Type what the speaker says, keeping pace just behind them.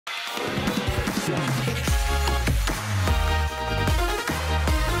Do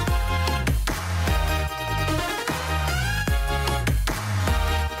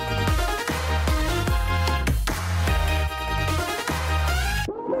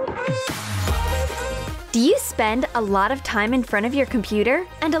you spend a lot of time in front of your computer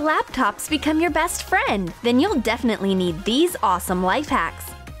and a laptop's become your best friend? Then you'll definitely need these awesome life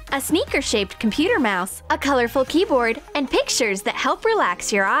hacks. A sneaker-shaped computer mouse, a colorful keyboard, and pictures that help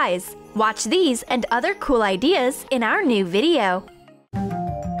relax your eyes. Watch these and other cool ideas in our new video.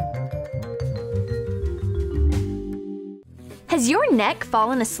 Has your neck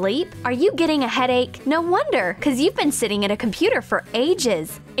fallen asleep? Are you getting a headache? No wonder, because you've been sitting at a computer for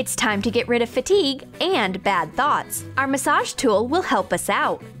ages. It's time to get rid of fatigue and bad thoughts. Our massage tool will help us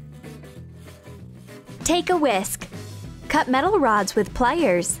out. Take a whisk. Cut metal rods with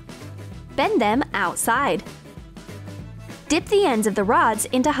pliers. Bend them outside. Dip the ends of the rods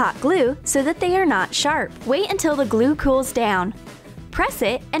into hot glue so that they are not sharp. Wait until the glue cools down. Press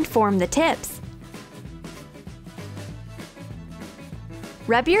it and form the tips.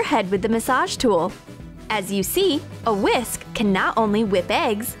 Rub your head with the massage tool. As you see, a whisk can not only whip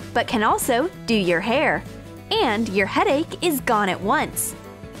eggs, but can also do your hair. And your headache is gone at once.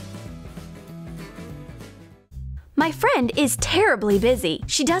 My friend is terribly busy.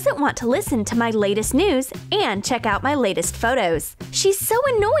 She doesn't want to listen to my latest news and check out my latest photos. She's so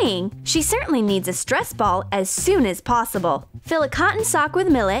annoying. She certainly needs a stress ball as soon as possible. Fill a cotton sock with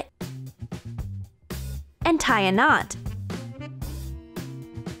millet and tie a knot.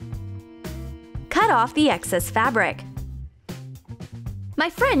 Cut off the excess fabric.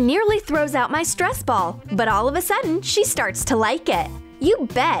 My friend nearly throws out my stress ball, but all of a sudden she starts to like it. You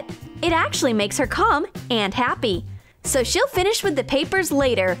bet! It actually makes her calm and happy. So she'll finish with the papers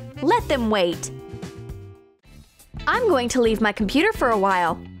later. Let them wait. I'm going to leave my computer for a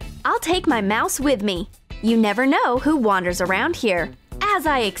while. I'll take my mouse with me. You never know who wanders around here. As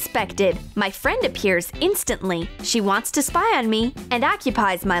I expected, my friend appears instantly. She wants to spy on me and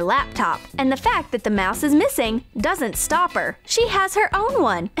occupies my laptop. And the fact that the mouse is missing doesn't stop her. She has her own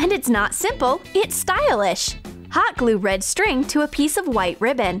one, and it's not simple, it's stylish. Hot glue red string to a piece of white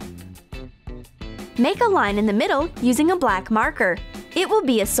ribbon. Make a line in the middle using a black marker. It will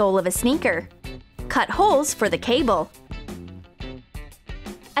be a sole of a sneaker. Cut holes for the cable.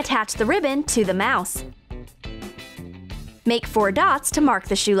 Attach the ribbon to the mouse. Make 4 dots to mark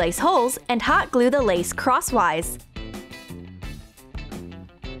the shoelace holes and hot glue the lace crosswise.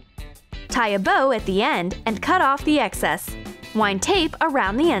 Tie a bow at the end and cut off the excess. Wind tape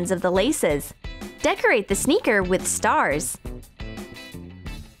around the ends of the laces. Decorate the sneaker with stars.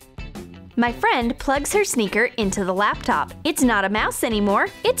 My friend plugs her sneaker into the laptop. It's not a mouse anymore,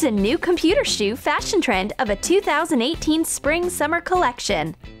 it's a new computer shoe fashion trend of a 2018 spring-summer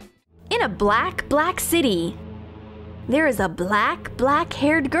collection. In a black city, there is a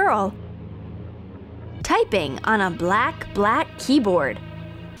black-haired girl typing on a black keyboard.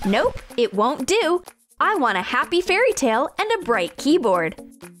 Nope, it won't do. I want a happy fairy tale and a bright keyboard.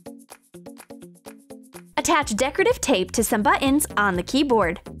 Attach decorative tape to some buttons on the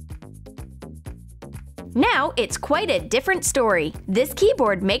keyboard. Now it's quite a different story. This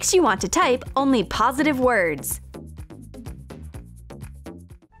keyboard makes you want to type only positive words.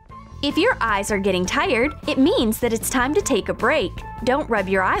 If your eyes are getting tired, it means that it's time to take a break. Don't rub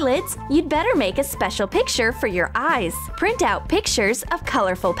your eyelids, you'd better make a special picture for your eyes. Print out pictures of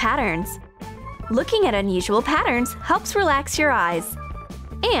colorful patterns. Looking at unusual patterns helps relax your eyes.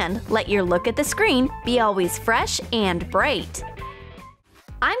 And let your look at the screen be always fresh and bright.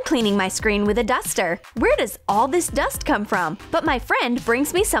 I'm cleaning my screen with a duster. Where does all this dust come from? But my friend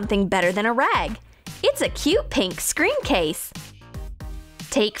brings me something better than a rag. It's a cute pink screen case.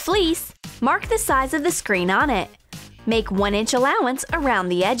 Take fleece, mark the size of the screen on it. Make 1-inch allowance around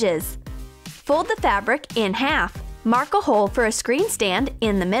the edges. Fold the fabric in half. Mark a hole for a screen stand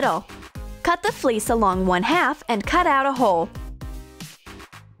in the middle. Cut the fleece along 1/2 and cut out a hole.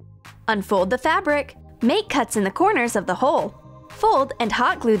 Unfold the fabric. Make cuts in the corners of the hole. Fold and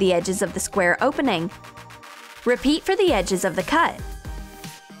hot glue the edges of the square opening. Repeat for the edges of the cut.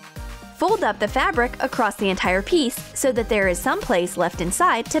 Fold up the fabric across the entire piece so that there is some place left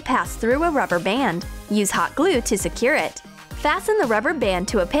inside to pass through a rubber band. Use hot glue to secure it. Fasten the rubber band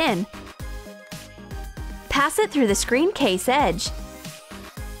to a pin. Pass it through the screen case edge.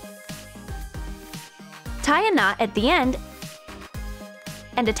 Tie a knot at the end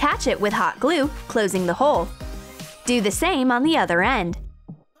and attach it with hot glue, closing the hole. Do the same on the other end.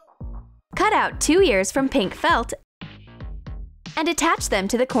 Cut out 2 ears from pink felt and attach them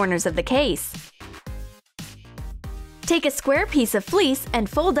to the corners of the case. Take a square piece of fleece and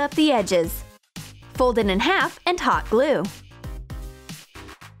fold up the edges. Fold it in half and hot glue.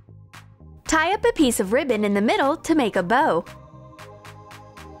 Tie up a piece of ribbon in the middle to make a bow.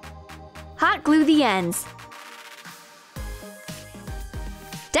 Hot glue the ends.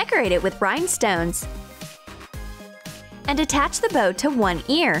 Decorate it with rhinestones. And attach the bow to one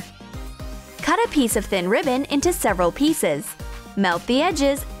ear. Cut a piece of thin ribbon into several pieces. Melt the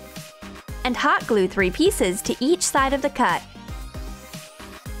edges and hot glue 3 pieces to each side of the cut.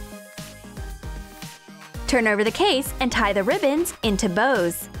 Turn over the case and tie the ribbons into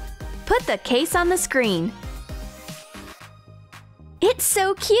bows. Put the case on the screen. It's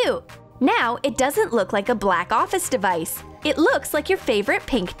so cute! Now it doesn't look like a black office device. It looks like your favorite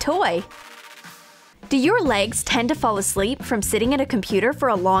pink toy. Do your legs tend to fall asleep from sitting at a computer for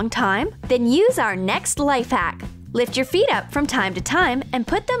a long time? Then use our next life hack. Lift your feet up from time to time and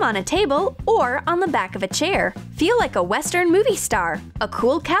put them on a table or on the back of a chair. Feel like a Western movie star, a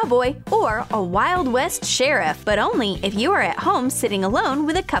cool cowboy, or a Wild West sheriff, but only if you are at home sitting alone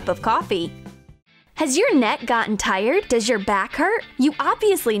with a cup of coffee. Has your neck gotten tired? Does your back hurt? You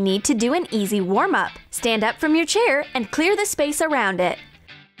obviously need to do an easy warm-up. Stand up from your chair and clear the space around it.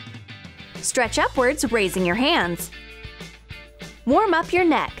 Stretch upwards, raising your hands. Warm up your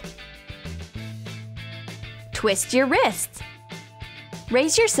neck. Twist your wrists.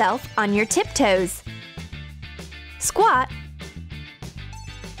 Raise yourself on your tiptoes. Squat.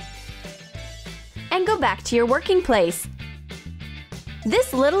 And go back to your working place.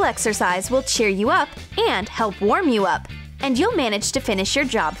 This little exercise will cheer you up and help warm you up, and you'll manage to finish your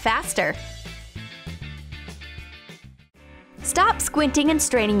job faster. Stop squinting and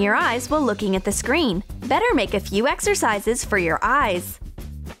straining your eyes while looking at the screen. Better make a few exercises for your eyes.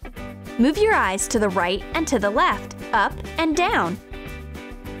 Move your eyes to the right and to the left, up and down.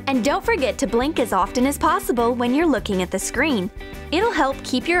 And don't forget to blink as often as possible when you're looking at the screen. It'll help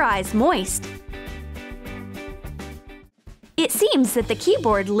keep your eyes moist. It seems that the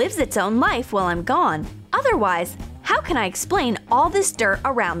keyboard lives its own life while I'm gone. Otherwise, how can I explain all this dirt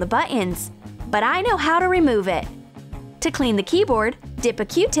around the buttons? But I know how to remove it. To clean the keyboard, dip a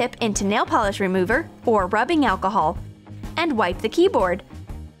Q-tip into nail polish remover or rubbing alcohol and wipe the keyboard.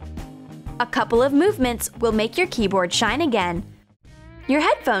 A couple of movements will make your keyboard shine again. Your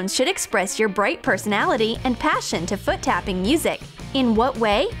headphones should express your bright personality and passion to foot-tapping music. In what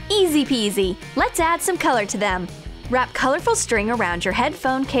way? Easy peasy! Let's add some color to them. Wrap colorful string around your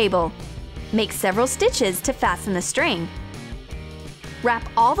headphone cable. Make several stitches to fasten the string. Wrap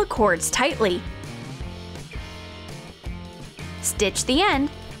all the cords tightly. Stitch the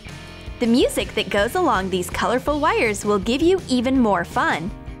end. The music that goes along these colorful wires will give you even more fun.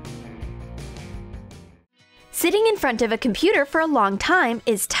 Sitting in front of a computer for a long time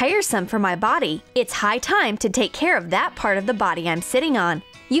is tiresome for my body. It's high time to take care of that part of the body I'm sitting on.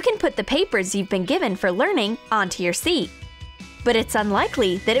 You can put the papers you've been given for learning onto your seat. But it's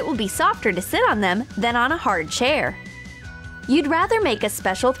unlikely that it will be softer to sit on them than on a hard chair. You'd rather make a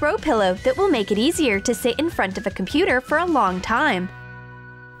special throw pillow that will make it easier to sit in front of a computer for a long time.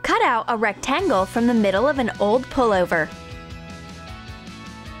 Cut out a rectangle from the middle of an old pullover.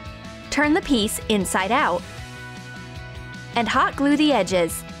 Turn the piece inside out and hot glue the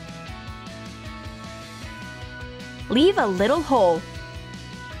edges. Leave a little hole.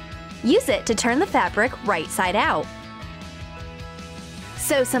 Use it to turn the fabric right side out.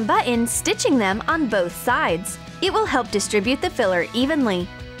 Sew some buttons, stitching them on both sides. It will help distribute the filler evenly.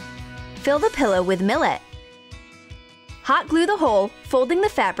 Fill the pillow with millet. Hot glue the hole, folding the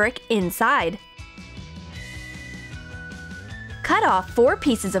fabric inside. Cut off 4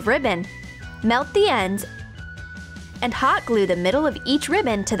 pieces of ribbon. Melt the ends and hot glue the middle of each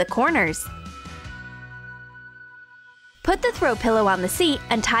ribbon to the corners. Put the throw pillow on the seat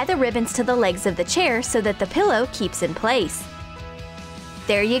and tie the ribbons to the legs of the chair so that the pillow keeps in place.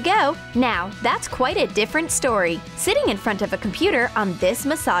 There you go! Now, that's quite a different story. Sitting in front of a computer on this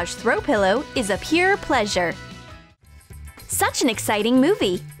massage throw pillow is a pure pleasure. Such an exciting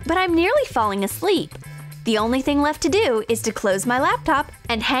movie, but I'm nearly falling asleep. The only thing left to do is to close my laptop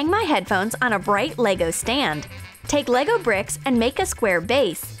and hang my headphones on a bright Lego stand. Take Lego bricks and make a square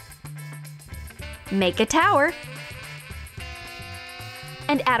base. Make a tower.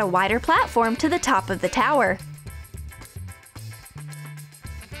 And add a wider platform to the top of the tower.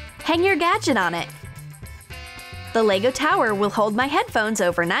 Hang your gadget on it. The Lego tower will hold my headphones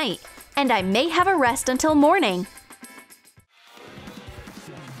overnight, and I may have a rest until morning.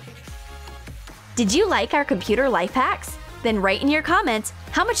 Did you like our computer life hacks? Then write in your comments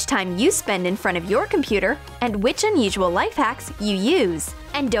how much time you spend in front of your computer and which unusual life hacks you use.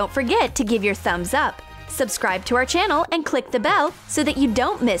 And don't forget to give your thumbs up. Subscribe to our channel and click the bell so that you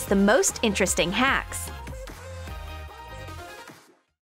don't miss the most interesting hacks.